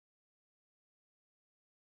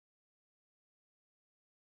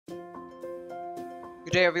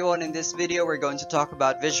Good day everyone, in this video we're going to talk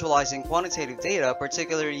about visualizing quantitative data,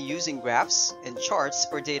 particularly using graphs and charts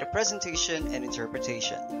for data presentation and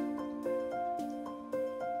interpretation.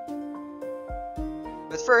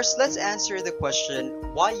 But first, let's answer the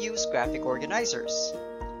question, why use graphic organizers?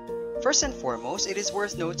 First and foremost, it is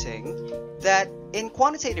worth noting that in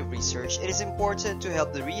quantitative research, it is important to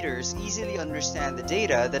help the readers easily understand the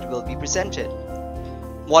data that will be presented.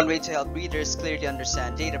 One way to help readers clearly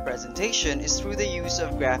understand data presentation is through the use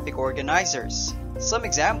of graphic organizers. Some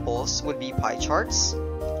examples would be pie charts,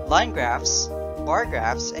 line graphs, bar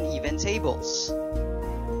graphs, and even tables.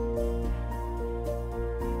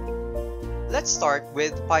 Let's start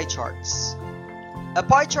with pie charts. A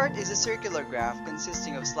pie chart is a circular graph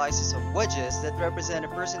consisting of slices of wedges that represent a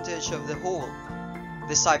percentage of the whole.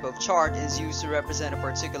 This type of chart is used to represent a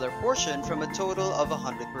particular portion from a total of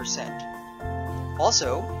 100%.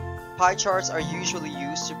 Also, pie charts are usually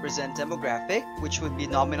used to present demographic, which would be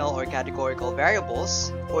nominal or categorical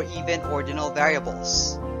variables, or even ordinal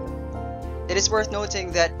variables. It is worth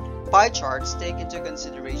noting that pie charts take into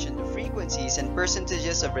consideration the frequencies and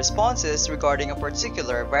percentages of responses regarding a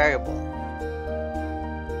particular variable.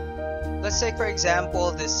 Let's take for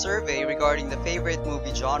example this survey regarding the favorite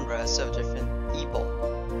movie genres of different people.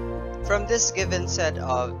 From this given set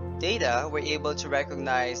of data, we're able to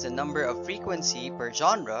recognize the number of frequency per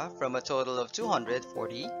genre from a total of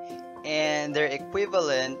 240 and their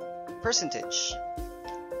equivalent percentage.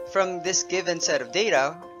 From this given set of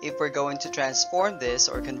data, if we're going to transform this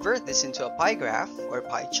or convert this into a pie graph or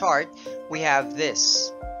pie chart, we have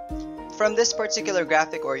this. From this particular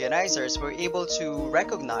graphic organizers, we're able to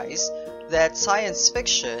recognize that science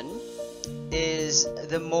fiction is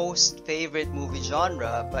the most favorite movie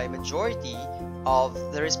genre by majority of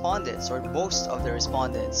the respondents, or most of the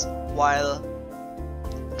respondents, while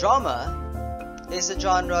drama is a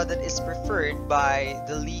genre that is preferred by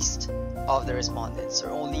the least of the respondents, or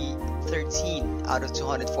only 13 out of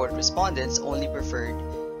 240 respondents only preferred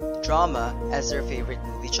drama as their favorite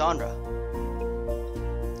movie genre.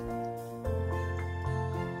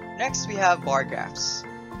 Next, we have bar graphs.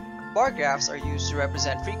 Bar graphs are used to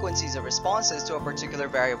represent frequencies of responses to a particular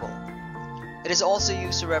variable. It is also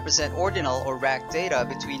used to represent ordinal or ranked data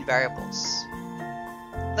between variables.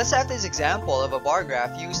 Let's have this example of a bar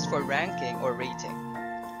graph used for ranking or rating.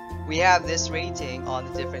 We have this rating on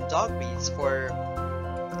the different dog breeds for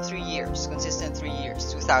 3 years, consistent 3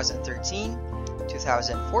 years, 2013,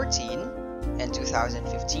 2014, and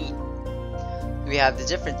 2015. We have the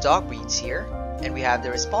different dog breeds here, and we have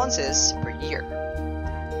the responses per year.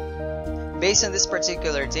 Based on this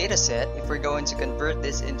particular data set, if we're going to convert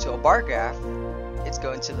this into a bar graph, it's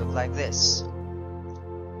going to look like this.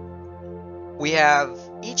 We have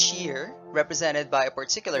each year represented by a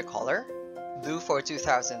particular color: blue for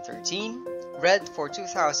 2013, red for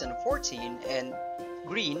 2014, and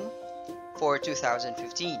green for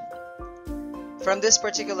 2015. From this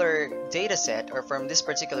particular data set, or from this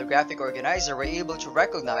particular graphic organizer, we're able to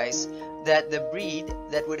recognize that the breed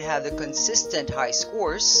that would have the consistent high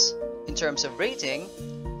scores in terms of rating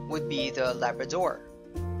would be the Labrador,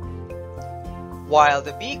 while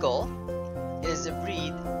the Beagle is the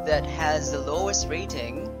breed that has the lowest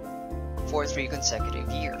rating for 3 consecutive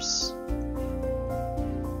years.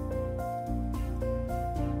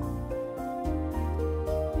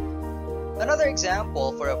 Another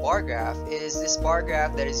example for a bar graph is this bar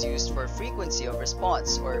graph that is used for frequency of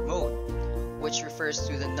response, or mode, which refers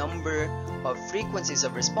to the number of frequencies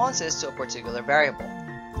of responses to a particular variable.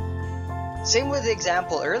 Same with the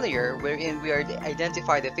example earlier, wherein we are to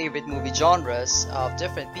identify the favorite movie genres of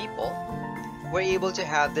different people, we're able to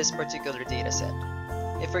have this particular data set.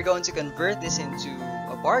 If we're going to convert this into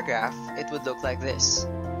a bar graph, it would look like this.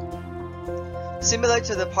 Similar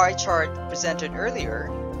to the pie chart presented earlier,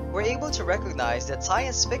 we're able to recognize that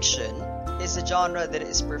science fiction is a genre that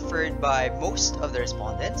is preferred by most of the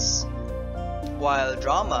respondents, while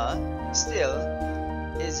drama still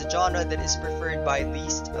is a genre that is preferred by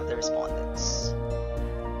least of the respondents.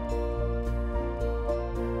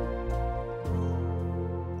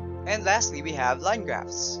 And lastly, we have line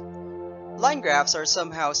graphs. Line graphs are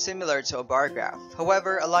somehow similar to a bar graph.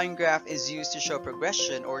 However, a line graph is used to show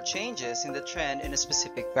progression or changes in the trend in a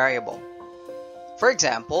specific variable. For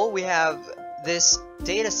example, we have this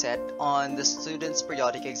data set on the students'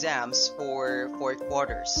 periodic exams for 4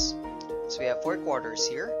 quarters. So we have 4 quarters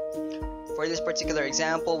here. For this particular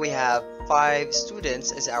example, we have 5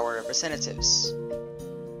 students as our representatives.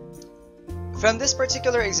 From this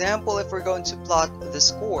particular example, if we're going to plot the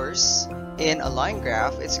scores in a line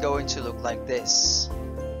graph, it's going to look like this.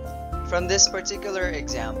 From this particular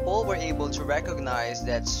example, we're able to recognize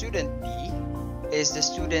that student B is the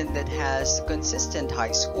student that has consistent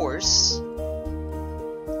high scores,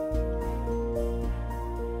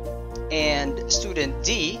 and student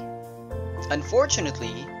D,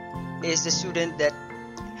 unfortunately, is the student that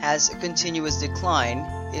has a continuous decline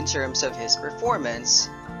in terms of his performance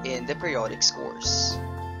in the periodic scores.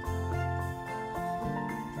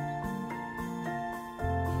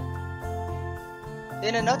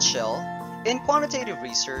 In a nutshell, in quantitative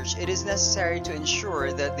research, it is necessary to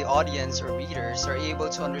ensure that the audience or readers are able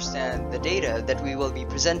to understand the data that we will be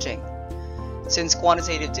presenting. Since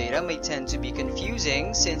quantitative data may tend to be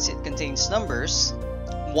confusing since it contains numbers,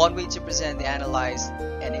 one way to present the analyzed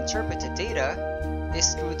and interpreted data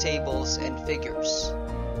is through tables and figures.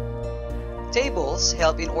 Tables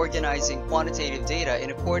help in organizing quantitative data in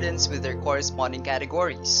accordance with their corresponding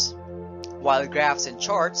categories, while graphs and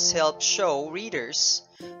charts help show readers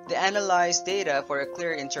the analyzed data for a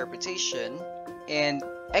clear interpretation and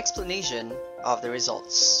explanation of the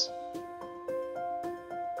results.